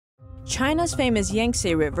China's famous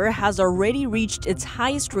Yangtze River has already reached its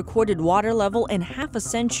highest recorded water level in half a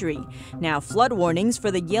century. Now, flood warnings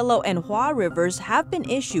for the Yellow and Huai Rivers have been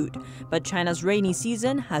issued, but China's rainy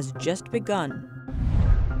season has just begun.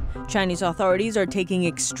 Chinese authorities are taking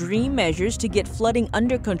extreme measures to get flooding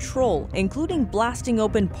under control, including blasting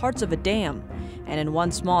open parts of a dam. And in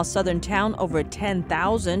one small southern town, over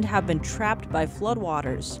 10,000 have been trapped by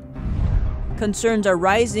floodwaters. Concerns are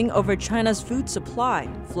rising over China's food supply.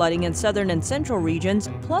 Flooding in southern and central regions,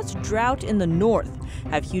 plus drought in the north,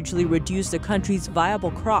 have hugely reduced the country's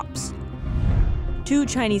viable crops. 2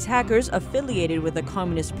 Chinese hackers affiliated with the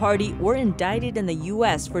Communist Party were indicted in the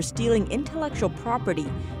U.S. for stealing intellectual property,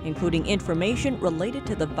 including information related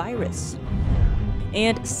to the virus.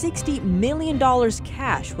 And $60 million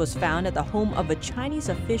cash was found at the home of a Chinese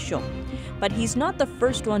official. But he's not the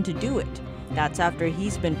first one to do it. That's after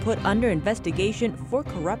he's been put under investigation for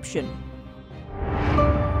corruption.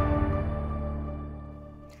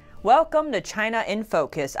 Welcome to China in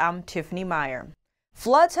Focus. I'm Tiffany Meyer.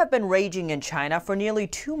 Floods have been raging in China for nearly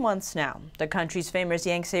 2 months now. The country's famous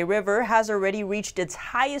Yangtze River has already reached its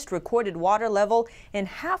highest recorded water level in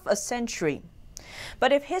half a century.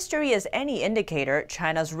 But if history is any indicator,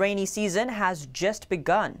 China's rainy season has just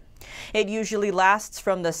begun. It usually lasts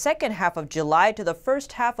from the second half of July to the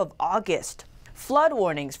first half of August. Flood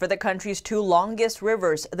warnings for the country's 2 longest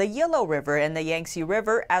rivers, the Yellow River and the Yangtze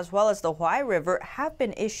River, as well as the Huai River, have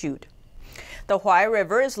been issued. The Huai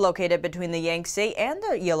River is located between the Yangtze and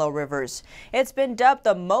the Yellow Rivers. It's been dubbed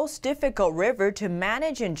the most difficult river to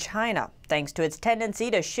manage in China, thanks to its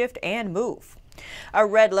tendency to shift and move. A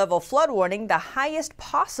red level flood warning, the highest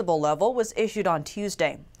possible level, was issued on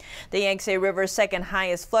Tuesday. The Yangtze River's second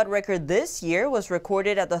highest flood record this year was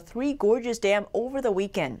recorded at the Three Gorges Dam over the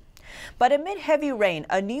weekend. But amid heavy rain,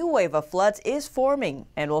 a new wave of floods is forming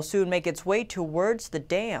and will soon make its way towards the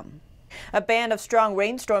dam. A band of strong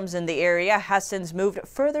rainstorms in the area has since moved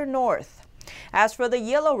further north. As for the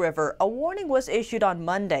Yellow River, a warning was issued on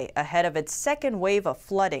Monday ahead of its second wave of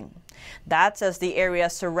flooding. That's as the area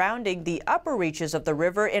surrounding the upper reaches of the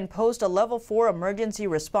river imposed a level 4 emergency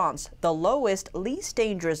response, the lowest, least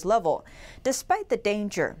dangerous level, despite the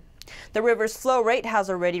danger. The river's flow rate has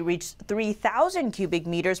already reached 3,000 cubic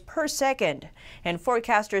meters per second, and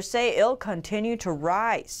forecasters say it'll continue to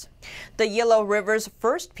rise. The Yellow River's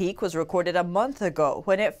first peak was recorded a month ago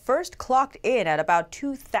when it first clocked in at about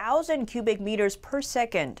 2,000 cubic meters per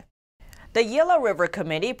second. The Yellow River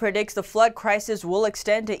Committee predicts the flood crisis will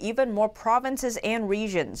extend to even more provinces and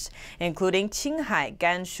regions, including Qinghai,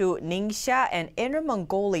 Gansu, Ningxia, and Inner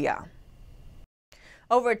Mongolia.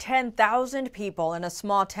 Over 10,000 people in a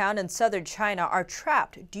small town in southern China are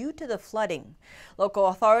trapped due to the flooding. Local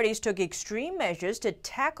authorities took extreme measures to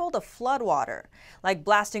tackle the floodwater, like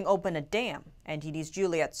blasting open a dam. NTD's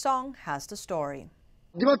Juliet Song has the story.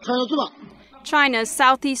 China's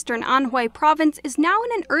southeastern Anhui province is now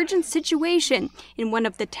in an urgent situation. In one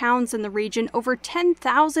of the towns in the region, over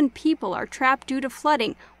 10,000 people are trapped due to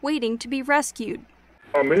flooding, waiting to be rescued.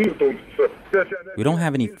 We don't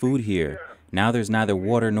have any food here. Now there's neither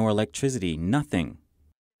water nor electricity, nothing.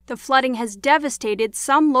 The flooding has devastated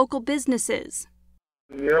some local businesses.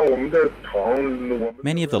 Many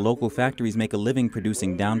of the local factories make a living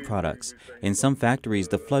producing down products. In some factories,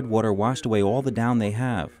 the floodwater washed away all the down they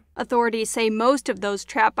have. Authorities say most of those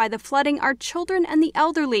trapped by the flooding are children and the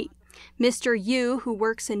elderly. Mr. Yu, who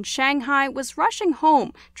works in Shanghai, was rushing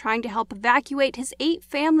home, trying to help evacuate his 8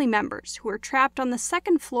 family members who are trapped on the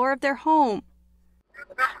second floor of their home.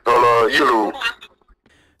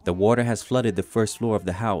 The water has flooded the first floor of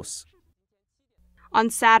the house. On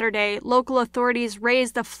Saturday, local authorities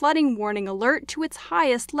raised the flooding warning alert to its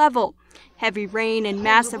highest level. Heavy rain and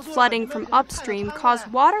massive flooding from upstream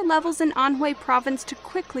caused water levels in Anhui province to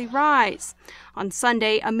quickly rise. On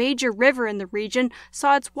Sunday, a major river in the region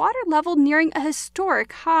saw its water level nearing a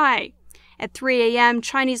historic high. At 3 a.m.,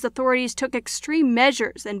 Chinese authorities took extreme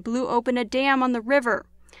measures and blew open a dam on the river.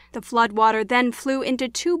 The floodwater then flew into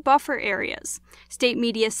 2 buffer areas. State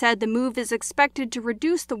media said the move is expected to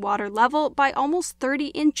reduce the water level by almost 30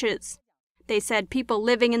 inches. They said people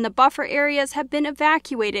living in the buffer areas have been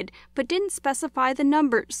evacuated, but didn't specify the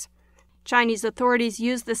numbers. Chinese authorities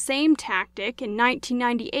used the same tactic in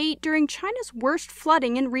 1998 during China's worst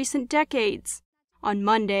flooding in recent decades. On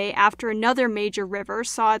Monday, after another major river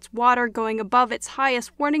saw its water going above its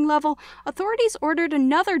highest warning level, authorities ordered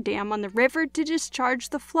another dam on the river to discharge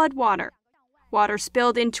the floodwater. Water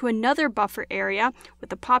spilled into another buffer area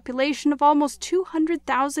with a population of almost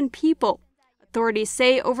 200,000 people. Authorities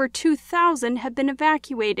say over 2,000 have been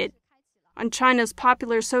evacuated. On China's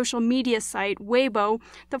popular social media site, Weibo,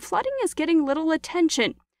 the flooding is getting little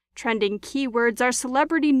attention. Trending keywords are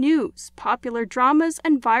celebrity news, popular dramas,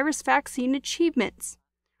 and virus vaccine achievements.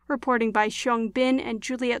 Reporting by Xiong Bin and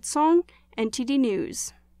Juliet Song, NTD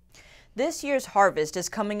News. This year's harvest is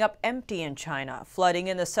coming up empty in China. Flooding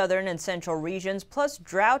in the southern and central regions, plus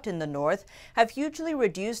drought in the north, have hugely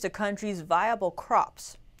reduced the country's viable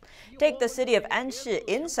crops. Take the city of Anshi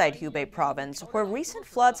inside Hubei province, where recent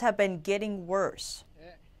floods have been getting worse.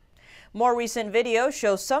 More recent videos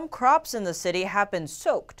show some crops in the city have been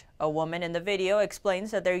soaked. A woman in the video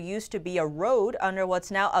explains that there used to be a road under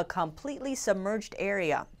what's now a completely submerged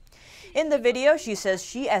area. In the video, she says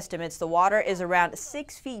she estimates the water is around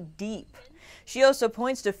 6 feet deep. She also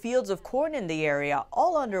points to fields of corn in the area,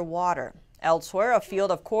 all underwater. Elsewhere, a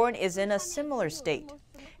field of corn is in a similar state.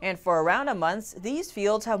 And for around a month, these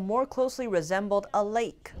fields have more closely resembled a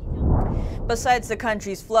lake. Besides the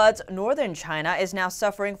country's floods, northern China is now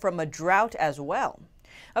suffering from a drought as well.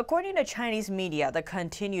 According to Chinese media, the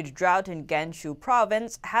continued drought in Gansu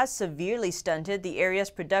province has severely stunted the area's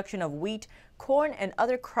production of wheat, corn, and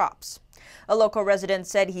other crops. A local resident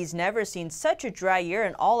said he's never seen such a dry year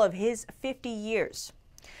in all of his 50 years.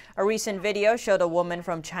 A recent video showed a woman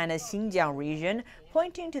from China's Xinjiang region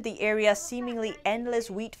pointing to the area's seemingly endless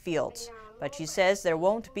wheat fields, but she says there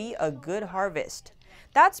won't be a good harvest.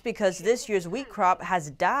 That's because this year's wheat crop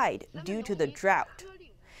has died due to the drought.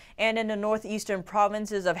 And in the northeastern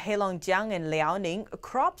provinces of Heilongjiang and Liaoning,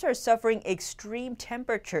 crops are suffering extreme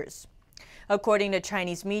temperatures. According to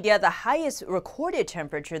Chinese media, the highest recorded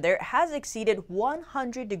temperature there has exceeded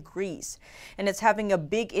 100 degrees, and it's having a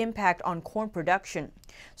big impact on corn production.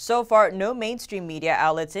 So far, no mainstream media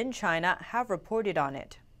outlets in China have reported on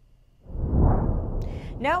it.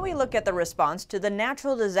 Now we look at the response to the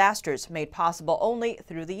natural disasters made possible only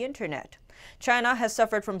through the internet. China has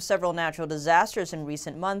suffered from several natural disasters in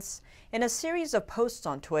recent months. In a series of posts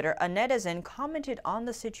on Twitter, a netizen commented on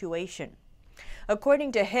the situation.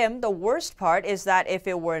 According to him, the worst part is that if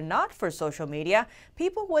it were not for social media,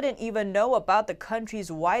 people wouldn't even know about the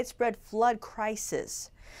country's widespread flood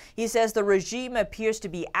crisis. He says the regime appears to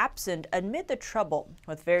be absent amid the trouble,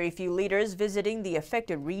 with very few leaders visiting the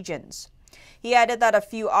affected regions. He added that a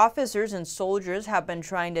few officers and soldiers have been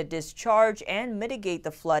trying to discharge and mitigate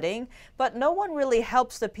the flooding, but no one really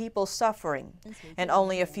helps the people suffering. And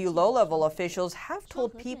only a few low-level officials have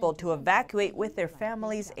told people to evacuate with their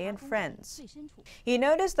families and friends. He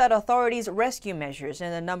noticed that authorities' rescue measures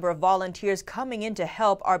and the number of volunteers coming in to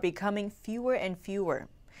help are becoming fewer and fewer.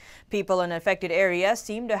 People in affected areas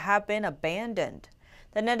seem to have been abandoned.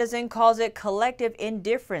 The netizen calls it collective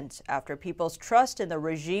indifference after people's trust in the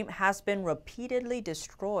regime has been repeatedly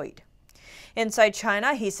destroyed. Inside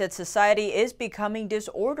China, he said society is becoming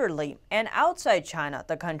disorderly, and outside China,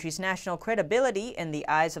 the country's national credibility in the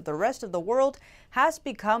eyes of the rest of the world has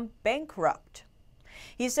become bankrupt.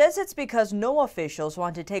 He says it's because no officials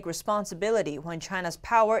want to take responsibility when China's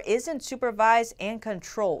power isn't supervised and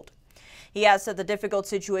controlled. He adds that the difficult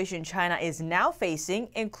situation China is now facing,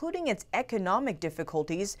 including its economic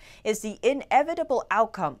difficulties, is the inevitable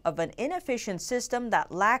outcome of an inefficient system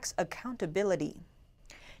that lacks accountability.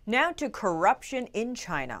 Now to corruption in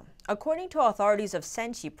China. According to authorities of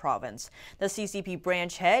Shanxi province, the CCP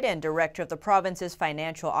branch head and director of the province's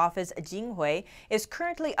financial office, Jing Hui, is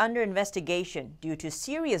currently under investigation due to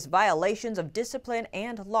serious violations of discipline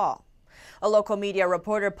and law. A local media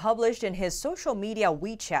reporter published in his social media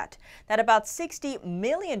WeChat that about $60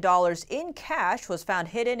 million in cash was found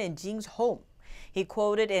hidden in Jing's home. He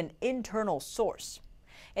quoted an internal source.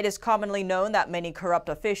 It is commonly known that many corrupt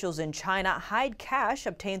officials in China hide cash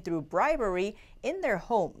obtained through bribery in their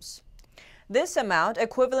homes. This amount,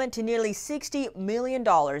 equivalent to nearly $60 million,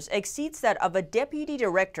 exceeds that of a deputy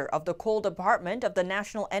director of the coal department of the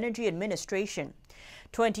National Energy Administration.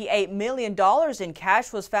 $28 million in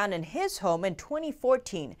cash was found in his home in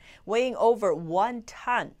 2014, weighing over 1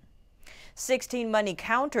 ton. 16 money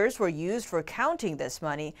counters were used for counting this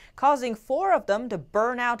money, causing 4 of them to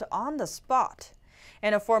burn out on the spot.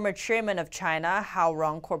 And a former chairman of China,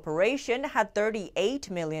 Haorong Corporation, had $38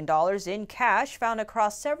 million in cash found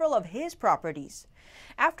across several of his properties,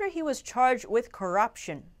 after he was charged with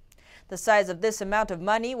corruption. The size of this amount of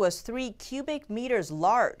money was 3 cubic meters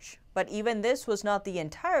large, but even this was not the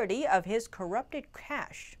entirety of his corrupted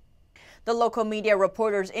cash. The local media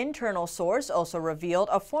reporter's internal source also revealed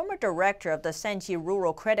a former director of the Shanxi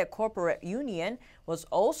Rural Credit Corporate Union was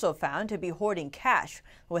also found to be hoarding cash,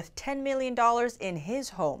 with $10 million in his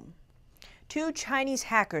home. 2 Chinese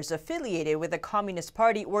hackers affiliated with the Communist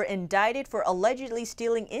Party were indicted for allegedly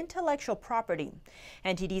stealing intellectual property.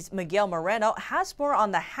 NTD's Miguel Moreno has more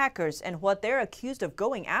on the hackers and what they're accused of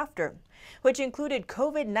going after, which included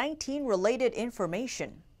COVID-19 related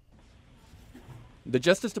information. The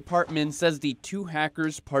Justice Department says the two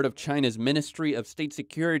hackers, part of China's Ministry of State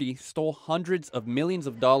Security, stole hundreds of millions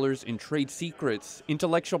of dollars in trade secrets,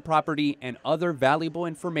 intellectual property, and other valuable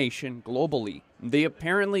information globally. They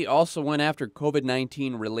apparently also went after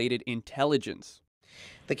COVID-19 related intelligence.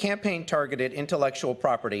 The campaign targeted intellectual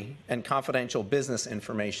property and confidential business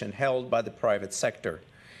information held by the private sector,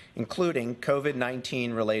 including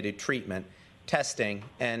COVID-19 related treatment, testing,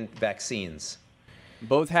 and vaccines.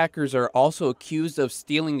 Both hackers are also accused of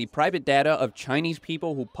stealing the private data of Chinese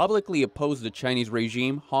people who publicly oppose the Chinese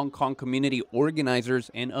regime, Hong Kong community organizers,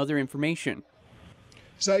 and other information.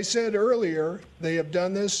 As I said earlier, they have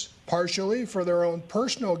done this partially for their own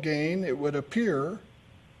personal gain, it would appear,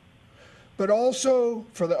 but also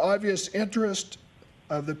for the obvious interest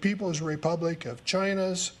of the People's Republic of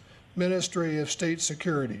China's Ministry of State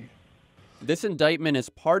Security. This indictment is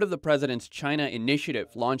part of the president's China Initiative,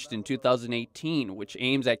 launched in 2018, which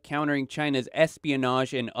aims at countering China's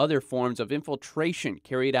espionage and other forms of infiltration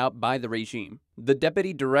carried out by the regime. The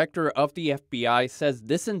deputy director of the FBI says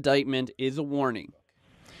this indictment is a warning.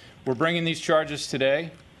 We're bringing these charges today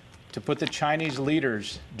to put the Chinese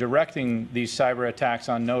leaders directing these cyber attacks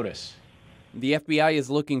on notice. The FBI is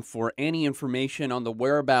looking for any information on the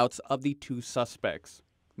whereabouts of the two suspects.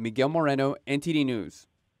 Miguel Moreno, NTD News.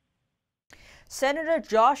 Senator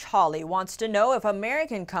Josh Hawley wants to know if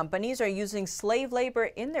American companies are using slave labor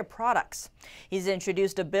in their products. He's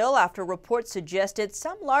introduced a bill after reports suggested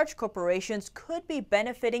some large corporations could be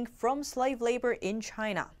benefiting from slave labor in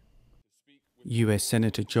China. U.S.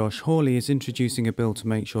 Senator Josh Hawley is introducing a bill to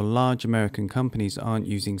make sure large American companies aren't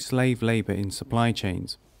using slave labor in supply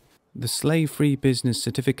chains. The Slave-Free Business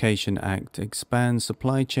Certification Act expands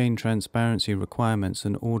supply chain transparency requirements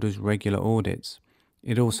and orders regular audits.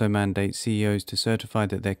 It also mandates CEOs to certify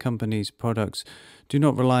that their company's products do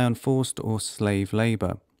not rely on forced or slave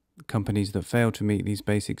labor. Companies that fail to meet these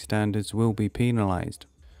basic standards will be penalized.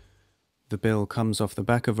 The bill comes off the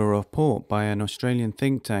back of a report by an Australian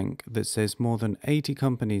think tank that says more than 80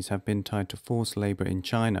 companies have been tied to forced labor in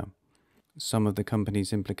China. Some of the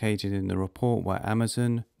companies implicated in the report were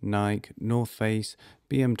Amazon, Nike, North Face,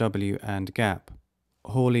 BMW, and Gap.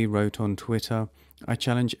 Hawley wrote on Twitter, "I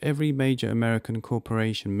challenge every major American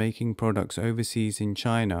corporation making products overseas in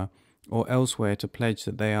China or elsewhere to pledge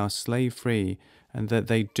that they are slave-free and that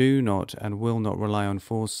they do not and will not rely on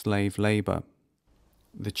forced slave labor."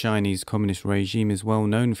 The Chinese Communist regime is well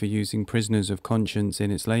known for using prisoners of conscience in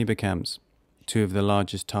its labor camps. Two of the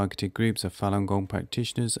largest targeted groups are Falun Gong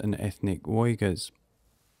practitioners and ethnic Uyghurs.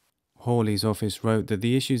 Hawley's office wrote that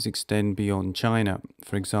the issues extend beyond China.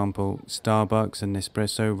 For example, Starbucks and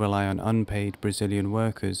Nespresso rely on unpaid Brazilian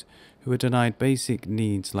workers who are denied basic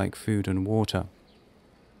needs like food and water.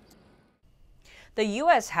 The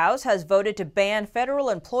U.S. House has voted to ban federal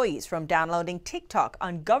employees from downloading TikTok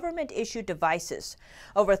on government-issued devices.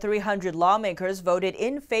 Over 300 lawmakers voted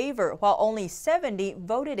in favor, while only 70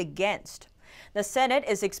 voted against. The Senate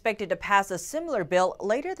is expected to pass a similar bill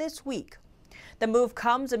later this week. The move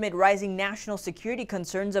comes amid rising national security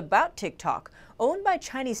concerns about TikTok, owned by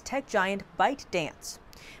Chinese tech giant ByteDance.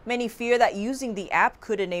 Many fear that using the app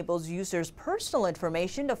could enable users' personal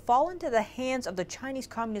information to fall into the hands of the Chinese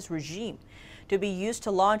Communist regime, to be used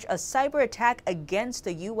to launch a cyber attack against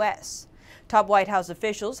the U.S. Top White House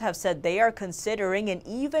officials have said they are considering an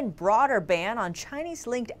even broader ban on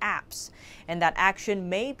Chinese-linked apps, and that action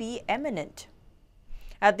may be imminent.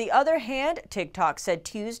 At the other hand, TikTok said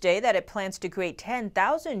Tuesday that it plans to create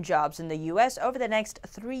 10,000 jobs in the U.S. over the next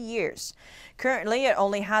 3 years. Currently, it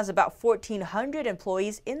only has about 1,400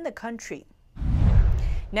 employees in the country.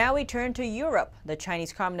 Now we turn to Europe. The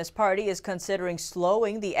Chinese Communist Party is considering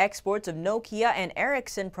slowing the exports of Nokia and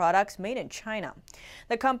Ericsson products made in China.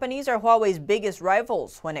 The companies are Huawei's biggest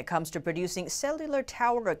rivals when it comes to producing cellular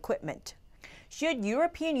tower equipment. Should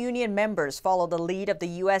European Union members follow the lead of the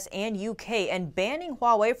US and UK and banning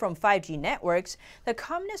Huawei from 5G networks, the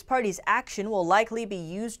Communist Party's action will likely be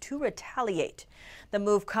used to retaliate. The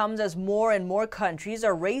move comes as more and more countries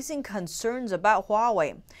are raising concerns about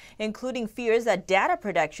Huawei, including fears that data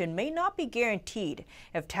protection may not be guaranteed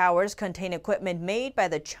if towers contain equipment made by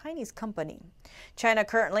the Chinese company. China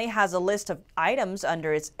currently has a list of items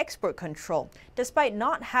under its export control, despite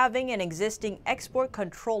not having an existing export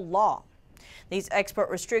control law. These export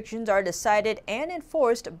restrictions are decided and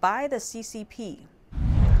enforced by the CCP.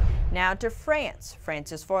 Now to France.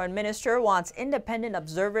 France's foreign minister wants independent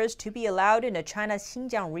observers to be allowed into China's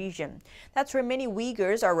Xinjiang region. That's where many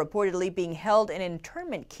Uyghurs are reportedly being held in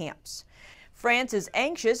internment camps. France is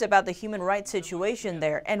anxious about the human rights situation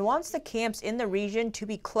there and wants the camps in the region to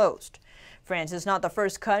be closed. France is not the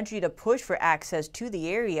first country to push for access to the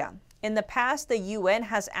area. In the past, the UN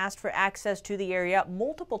has asked for access to the area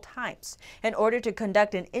multiple times in order to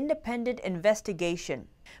conduct an independent investigation.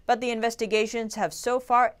 But the investigations have so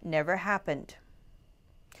far never happened.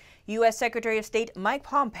 U.S. Secretary of State Mike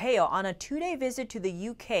Pompeo on a two-day visit to the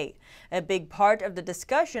UK, a big part of the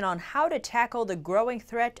discussion on how to tackle the growing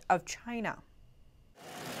threat of China.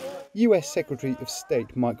 US Secretary of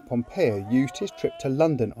State Mike Pompeo used his trip to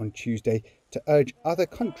London on Tuesday to urge other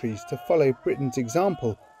countries to follow Britain's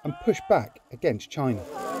example and push back against China.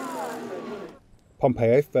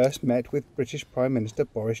 Pompeo first met with British Prime Minister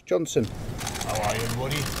Boris Johnson. How are you,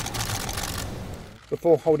 everybody?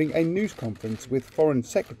 Before holding a news conference with Foreign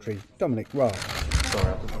Secretary Dominic Raab.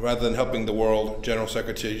 Rather than helping the world, General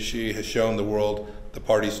Secretary Xi has shown the world the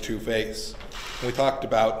party's true face. And we talked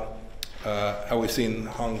about how we've seen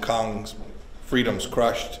Hong Kong's freedoms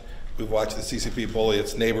crushed. We've watched the CCP bully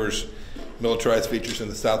its neighbors, militarized features in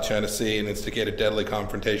the South China Sea, and instigate a deadly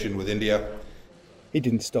confrontation with India. He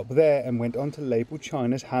didn't stop there and went on to label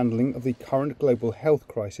China's handling of the current global health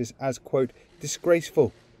crisis as, quote,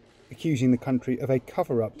 disgraceful, accusing the country of a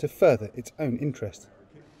cover-up to further its own interests.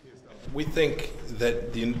 We think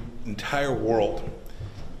that the entire world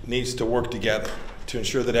needs to work together to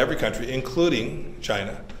ensure that every country, including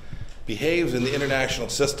China, behaves in the international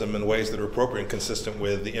system in ways that are appropriate and consistent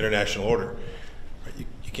with the international order. You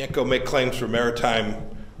can't go make claims for maritime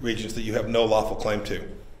regions that you have no lawful claim to.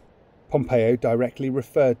 Pompeo directly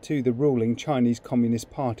referred to the ruling Chinese Communist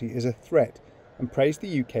Party as a threat and praised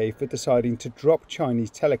the UK for deciding to drop Chinese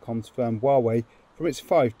telecoms firm Huawei from its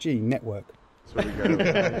 5G network.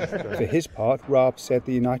 For his part, Raab said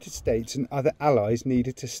the United States and other allies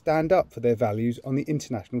needed to stand up for their values on the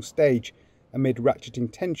international stage amid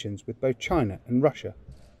ratcheting tensions with both China and Russia.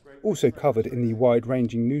 Also covered in the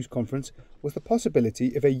wide-ranging news conference was the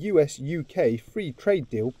possibility of a US-UK free trade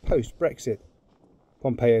deal post-Brexit.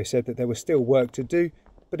 Pompeo said that there was still work to do,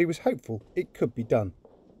 but he was hopeful it could be done.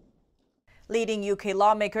 Leading UK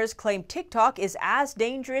lawmakers claim TikTok is as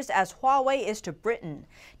dangerous as Huawei is to Britain.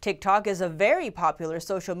 TikTok is a very popular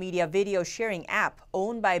social media video sharing app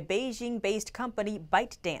owned by Beijing-based company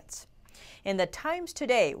ByteDance. In the Times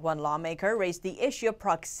today, one lawmaker raised the issue of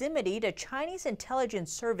proximity to Chinese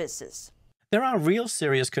intelligence services. There are real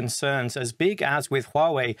serious concerns as big as with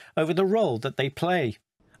Huawei over the role that they play.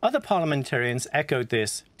 Other parliamentarians echoed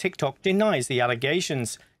this. TikTok denies the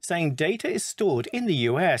allegations, saying data is stored in the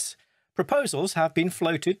US. Proposals have been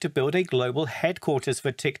floated to build a global headquarters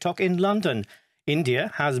for TikTok in London.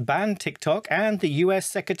 India has banned TikTok, and the US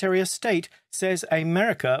Secretary of State says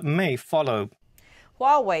America may follow.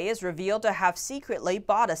 Huawei is revealed to have secretly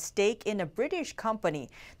bought a stake in a British company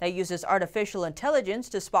that uses artificial intelligence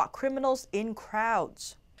to spot criminals in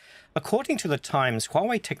crowds. According to the Times,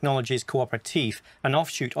 Huawei Technologies Cooperative, an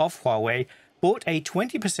offshoot of Huawei, bought a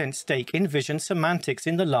 20% stake in Vision Semantics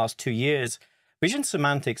in the last 2 years. Vision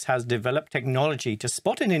Semantics has developed technology to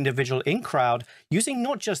spot an individual in crowd using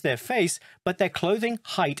not just their face, but their clothing,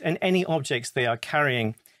 height, and any objects they are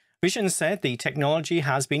carrying. Vision said the technology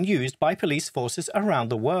has been used by police forces around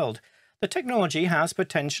the world. The technology has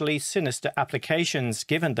potentially sinister applications,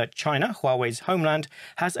 given that China, Huawei's homeland,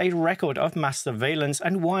 has a record of mass surveillance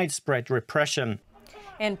and widespread repression.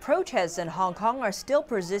 And protests in Hong Kong are still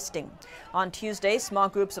persisting. On Tuesday, small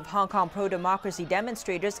groups of Hong Kong pro-democracy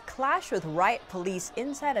demonstrators clashed with riot police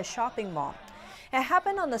inside a shopping mall. It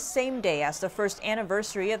happened on the same day as the first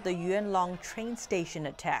anniversary of the Yuen Long train station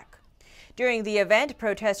attack. During the event,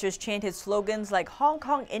 protesters chanted slogans like "Hong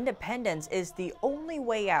Kong independence is the only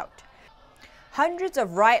way out." Hundreds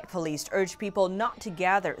of riot police urged people not to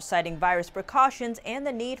gather, citing virus precautions and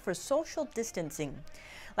the need for social distancing.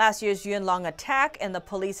 Last year's Yuen Long attack and the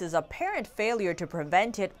police's apparent failure to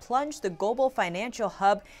prevent it plunged the global financial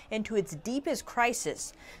hub into its deepest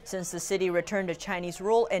crisis since the city returned to Chinese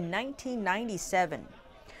rule in 1997.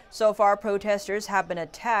 So far, protesters have been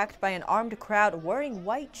attacked by an armed crowd wearing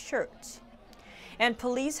white shirts. And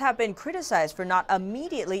police have been criticized for not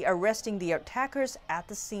immediately arresting the attackers at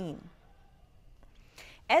the scene.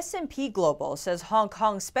 S&P Global says Hong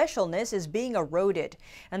Kong's specialness is being eroded,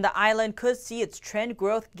 and the island could see its trend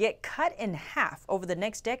growth get cut in half over the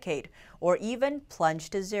next decade, or even plunge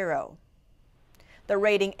to zero. The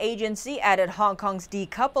rating agency added Hong Kong's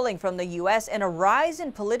decoupling from the U.S. and a rise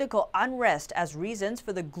in political unrest as reasons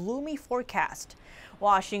for the gloomy forecast.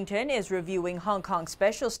 Washington is reviewing Hong Kong's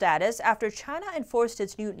special status after China enforced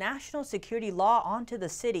its new national security law onto the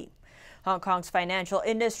city. Hong Kong's financial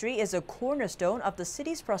industry is a cornerstone of the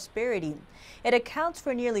city's prosperity. It accounts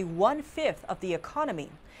for nearly 1/5 of the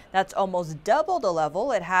economy. That's almost double the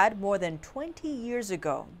level it had more than 20 years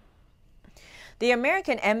ago. The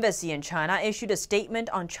American Embassy in China issued a statement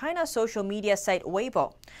on China's social media site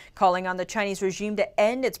Weibo, calling on the Chinese regime to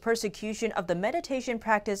end its persecution of the meditation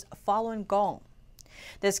practice Falun Gong.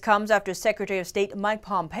 This comes after Secretary of State Mike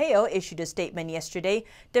Pompeo issued a statement yesterday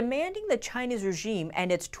demanding the Chinese regime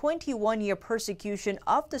end its 21-year persecution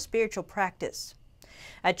of the spiritual practice.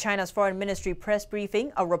 At China's Foreign Ministry press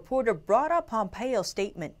briefing, a reporter brought up Pompeo's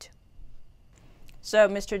statement. So,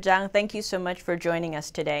 Mr. Zhang, thank you so much for joining us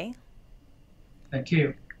today. Thank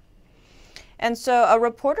you. And so a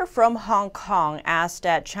reporter from Hong Kong asked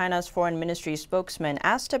at China's Foreign Ministry spokesman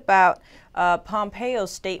asked about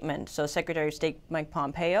Pompeo's statement, so Secretary of State Mike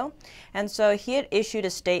Pompeo. And so he had issued a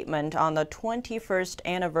statement on the 21st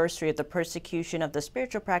anniversary of the persecution of the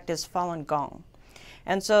spiritual practice Falun Gong.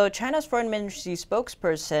 And so China's Foreign Ministry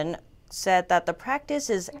spokesperson said that the practice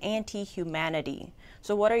is anti-humanity.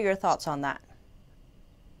 So what are your thoughts on that?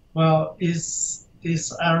 Well, it's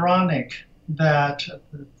ironic that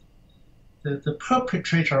the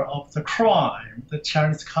perpetrator of the crime, the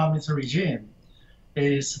Chinese Communist regime,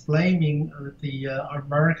 is blaming the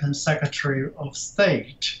American Secretary of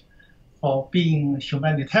State for being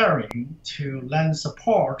humanitarian to lend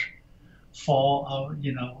support for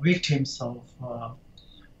victims of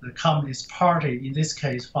the Communist Party, in this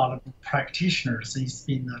case, Falun practitioners. It's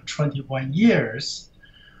been 21 years.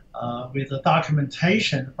 With the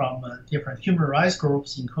documentation from different human rights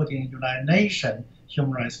groups, including United Nations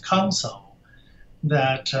Human Rights Council,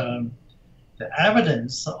 that the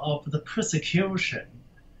evidence of the persecution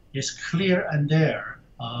is clear and there.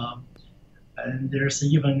 And there's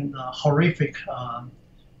even horrific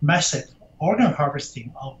massive organ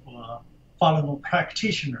harvesting of Falun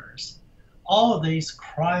practitioners. All these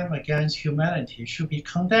crimes against humanity should be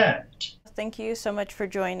condemned. Thank you so much for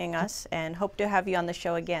joining us and hope to have you on the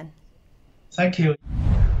show again. Thank you.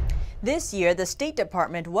 This year, the State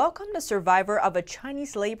Department welcomed a survivor of a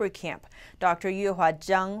Chinese labor camp, Dr. Yuhua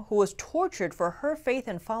Zhang, who was tortured for her faith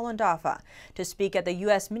in Falun Dafa, to speak at the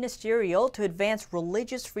U.S. Ministerial to advance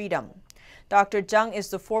religious freedom. Dr. Zhang is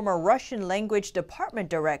the former Russian language department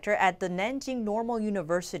director at the Nanjing Normal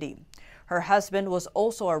University. Her husband was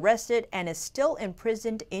also arrested and is still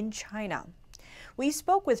imprisoned in China. We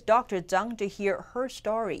spoke with Dr. Zhang to hear her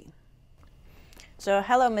story. So,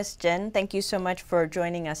 hello, Ms. Jen. Thank you so much for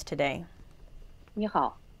joining us today. 你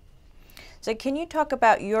好. So, can you talk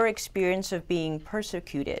about your experience of being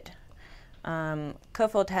persecuted? 可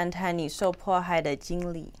否谈谈你受迫害的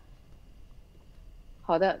经历?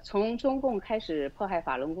 好的，从中共开始迫害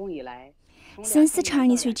法轮功以来。 Since the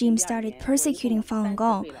Chinese regime started persecuting Falun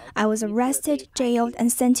Gong, I was arrested, jailed,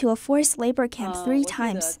 and sent to a forced labor camp 3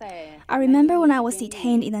 times. I remember when I was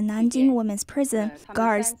detained in the Nanjing women's prison,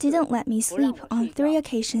 guards didn't let me sleep on 3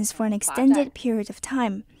 occasions for an extended period of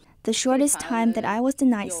time. The shortest time that I was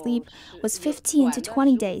denied sleep was 15 to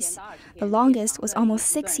 20 days. The longest was almost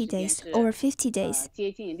 60 days, over 50 days.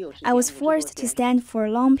 I was forced to stand for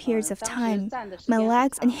long periods of time. My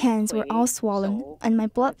legs and hands were all swollen, and my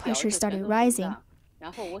blood pressure started rising.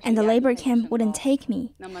 And the labor camp wouldn't take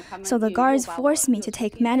me. So the guards forced me to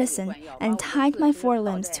take medicine and tied my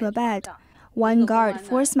forelimbs to a bed. One guard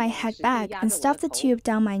forced my head back and stuffed the tube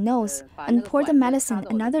down my nose and poured the medicine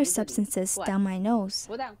and other substances down my nose.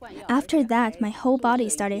 After that, my whole body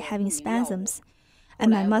started having spasms,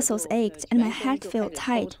 and my muscles ached and my head felt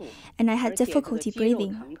tight, and I had difficulty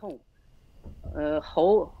breathing.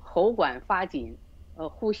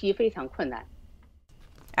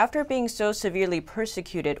 After being so severely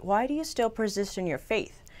persecuted, why do you still persist in your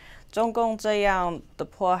faith? 中共这样的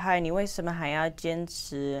迫害，你为什么还要坚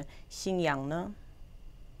持信仰呢？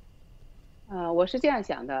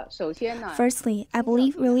 Firstly, I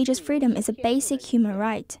believe religious freedom is a basic human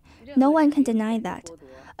right. No one can deny that.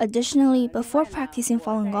 Additionally, before practicing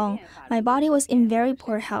Falun Gong, my body was in very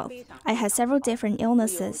poor health. I had several different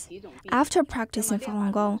illnesses. After practicing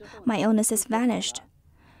Falun Gong, my illnesses vanished.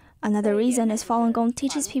 Another reason is Falun Gong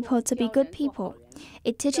teaches people to be good people.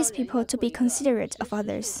 It teaches people to be considerate of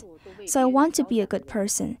others. So I want to be a good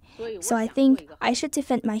person. So I think I should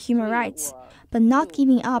defend my human rights. But not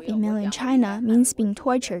giving up in mainland China means being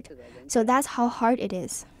tortured. So that's how hard it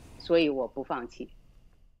is.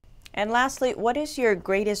 And lastly, what is your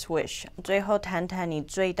greatest wish? 最后谈谈你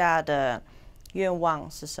最大的愿望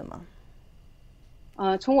是什么?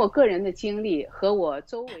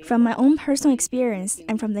 From my own personal experience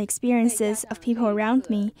and from the experiences of people around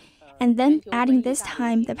me, and then adding this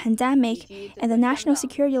time the pandemic and the national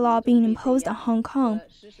security law being imposed on Hong Kong,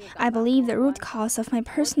 I believe the root cause of my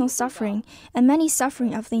personal suffering and many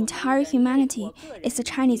suffering of the entire humanity is the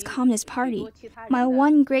Chinese Communist Party. My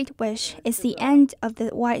one great wish is the end of the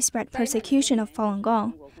widespread persecution of Falun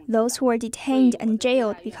Gong. those who were detained and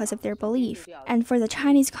jailed because of their belief, and for the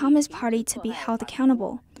Chinese Communist Party to be held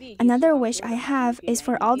accountable. Another wish I have is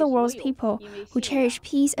for all the world's people who cherish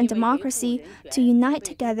peace and democracy to unite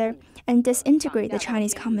together and disintegrate the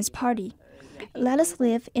Chinese Communist Party. Let us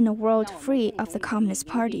live in a world free of the Communist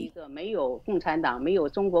Party. Well,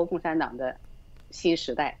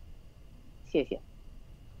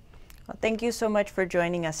 thank you so much for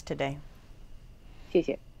joining us today. 谢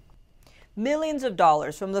谢。 Millions of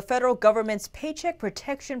dollars from the federal government's Paycheck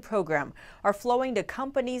Protection Program are flowing to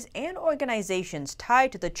companies and organizations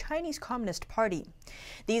tied to the Chinese Communist Party.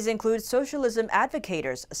 These include socialism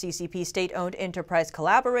advocates, CCP state-owned enterprise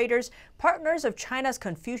collaborators, partners of China's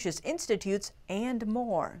Confucius Institutes, and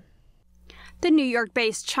more. The New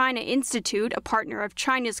York-based China Institute, a partner of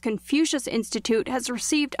China's Confucius Institute, has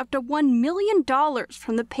received up to $1 million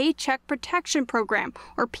from the Paycheck Protection Program,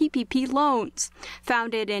 or PPP loans.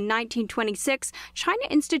 Founded in 1926, China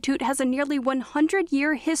Institute has a nearly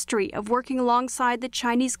 100-year history of working alongside the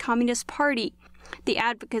Chinese Communist Party. The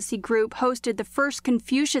advocacy group hosted the first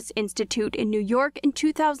Confucius Institute in New York in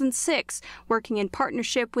 2006, working in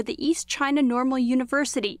partnership with the East China Normal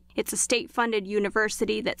University. It's a state-funded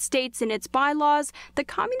university that states in its bylaws the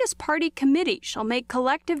Communist Party Committee shall make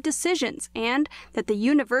collective decisions and that the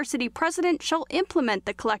university president shall implement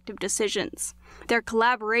the collective decisions. Their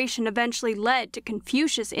collaboration eventually led to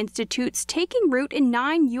Confucius Institutes taking root in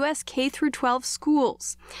 9 U.S. K-12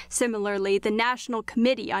 schools. Similarly, the National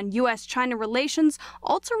Committee on U.S.-China Relations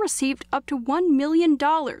also received up to $1 million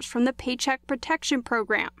from the Paycheck Protection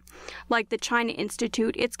Program. Like the China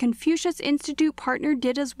Institute, its Confucius Institute partner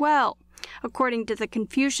did as well. According to the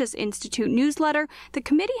Confucius Institute newsletter, the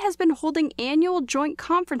committee has been holding annual joint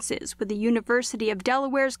conferences with the University of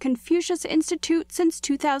Delaware's Confucius Institute since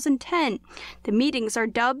 2010. The meetings are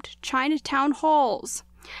dubbed Chinatown Halls.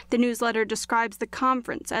 The newsletter describes the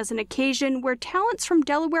conference as an occasion where talents from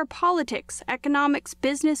Delaware politics, economics,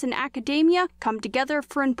 business, and academia come together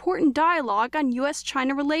for important dialogue on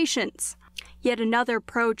U.S.-China relations. Yet another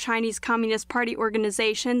pro-Chinese Communist Party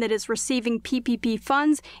organization that is receiving PPP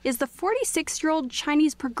funds is the 46-year-old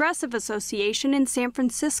Chinese Progressive Association in San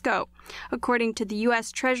Francisco. According to the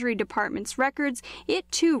U.S. Treasury Department's records,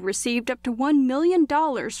 it too received up to $1 million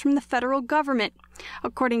from the federal government.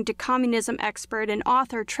 According to communism expert and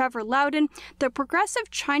author Trevor Loudon, the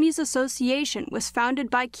Progressive Chinese Association was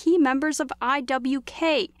founded by key members of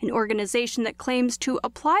IWK, an organization that claims to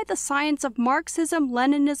apply the science of Marxism,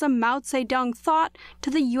 Leninism, Mao Zedong thought to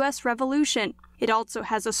the U.S. Revolution. It also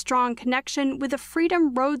has a strong connection with the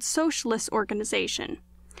Freedom Road Socialist Organization.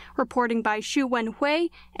 Reporting by Xu Wenhui,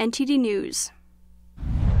 NTD News.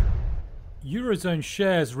 Eurozone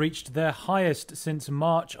shares reached their highest since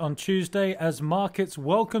March on Tuesday as markets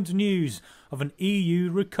welcomed news of an EU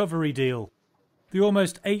recovery deal. The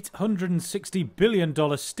almost $860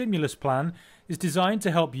 billion stimulus plan is designed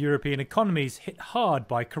to help European economies hit hard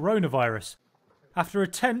by coronavirus. After a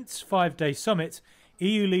tense 5-day summit,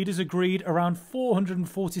 EU leaders agreed around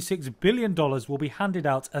 $446 billion will be handed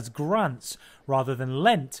out as grants rather than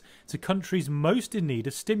lent to countries most in need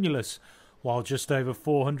of stimulus, while just over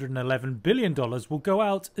 $411 billion will go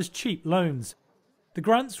out as cheap loans. The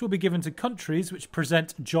grants will be given to countries which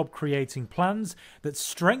present job-creating plans that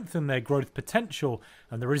strengthen their growth potential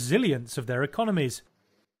and the resilience of their economies.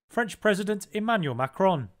 French President Emmanuel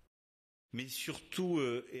Macron.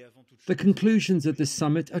 The conclusions at this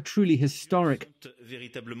summit are truly historic.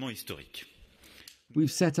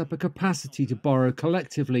 We've set up a capacity to borrow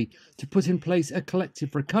collectively, to put in place a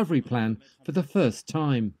collective recovery plan for the first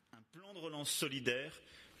time.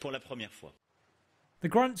 The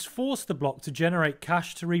grants force the bloc to generate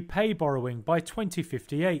cash to repay borrowing by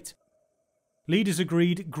 2058. Leaders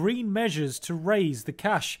agreed green measures to raise the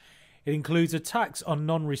cash. It includes a tax on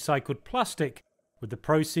non-recycled plastic, with the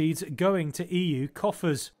proceeds going to EU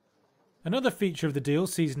coffers. Another feature of the deal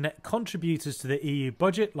sees net contributors to the EU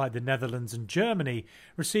budget, like the Netherlands and Germany,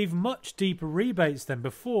 receive much deeper rebates than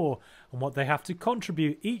before on what they have to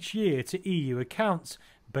contribute each year to EU accounts,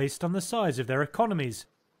 based on the size of their economies.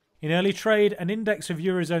 In early trade, an index of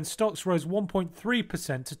Eurozone stocks rose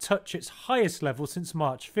 1.3% to touch its highest level since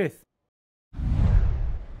March 5th.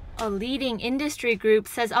 A leading industry group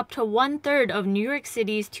says up to 1/3 of New York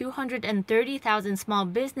City's 230,000 small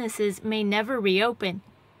businesses may never reopen.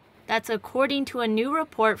 That's according to a new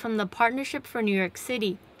report from the Partnership for New York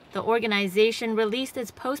City. The organization released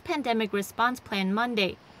its post-pandemic response plan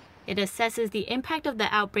Monday. It assesses the impact of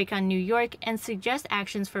the outbreak on New York and suggests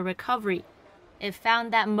actions for recovery. It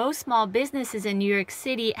found that most small businesses in New York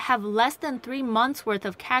City have less than 3 months' worth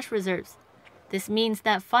of cash reserves. This means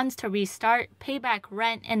that funds to restart, pay back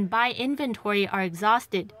rent, and buy inventory are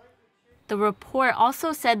exhausted. The report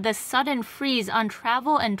also said the sudden freeze on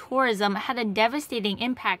travel and tourism had a devastating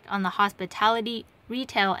impact on the hospitality,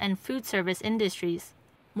 retail, and food service industries.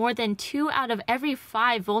 More than 2 out of every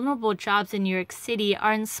 5 vulnerable jobs in New York City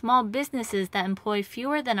are in small businesses that employ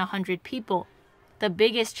fewer than 100 people. The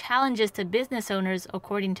biggest challenges to business owners,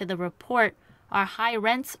 according to the report, are high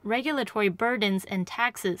rents, regulatory burdens, and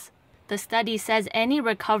taxes. The study says any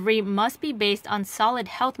recovery must be based on solid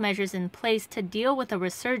health measures in place to deal with a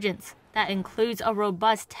resurgence. That includes a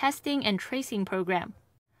robust testing and tracing program.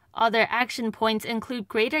 Other action points include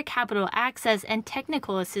greater capital access and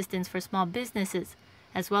technical assistance for small businesses,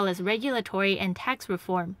 as well as regulatory and tax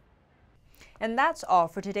reform. And that's all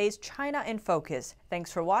for today's China in Focus.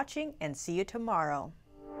 Thanks for watching and see you tomorrow.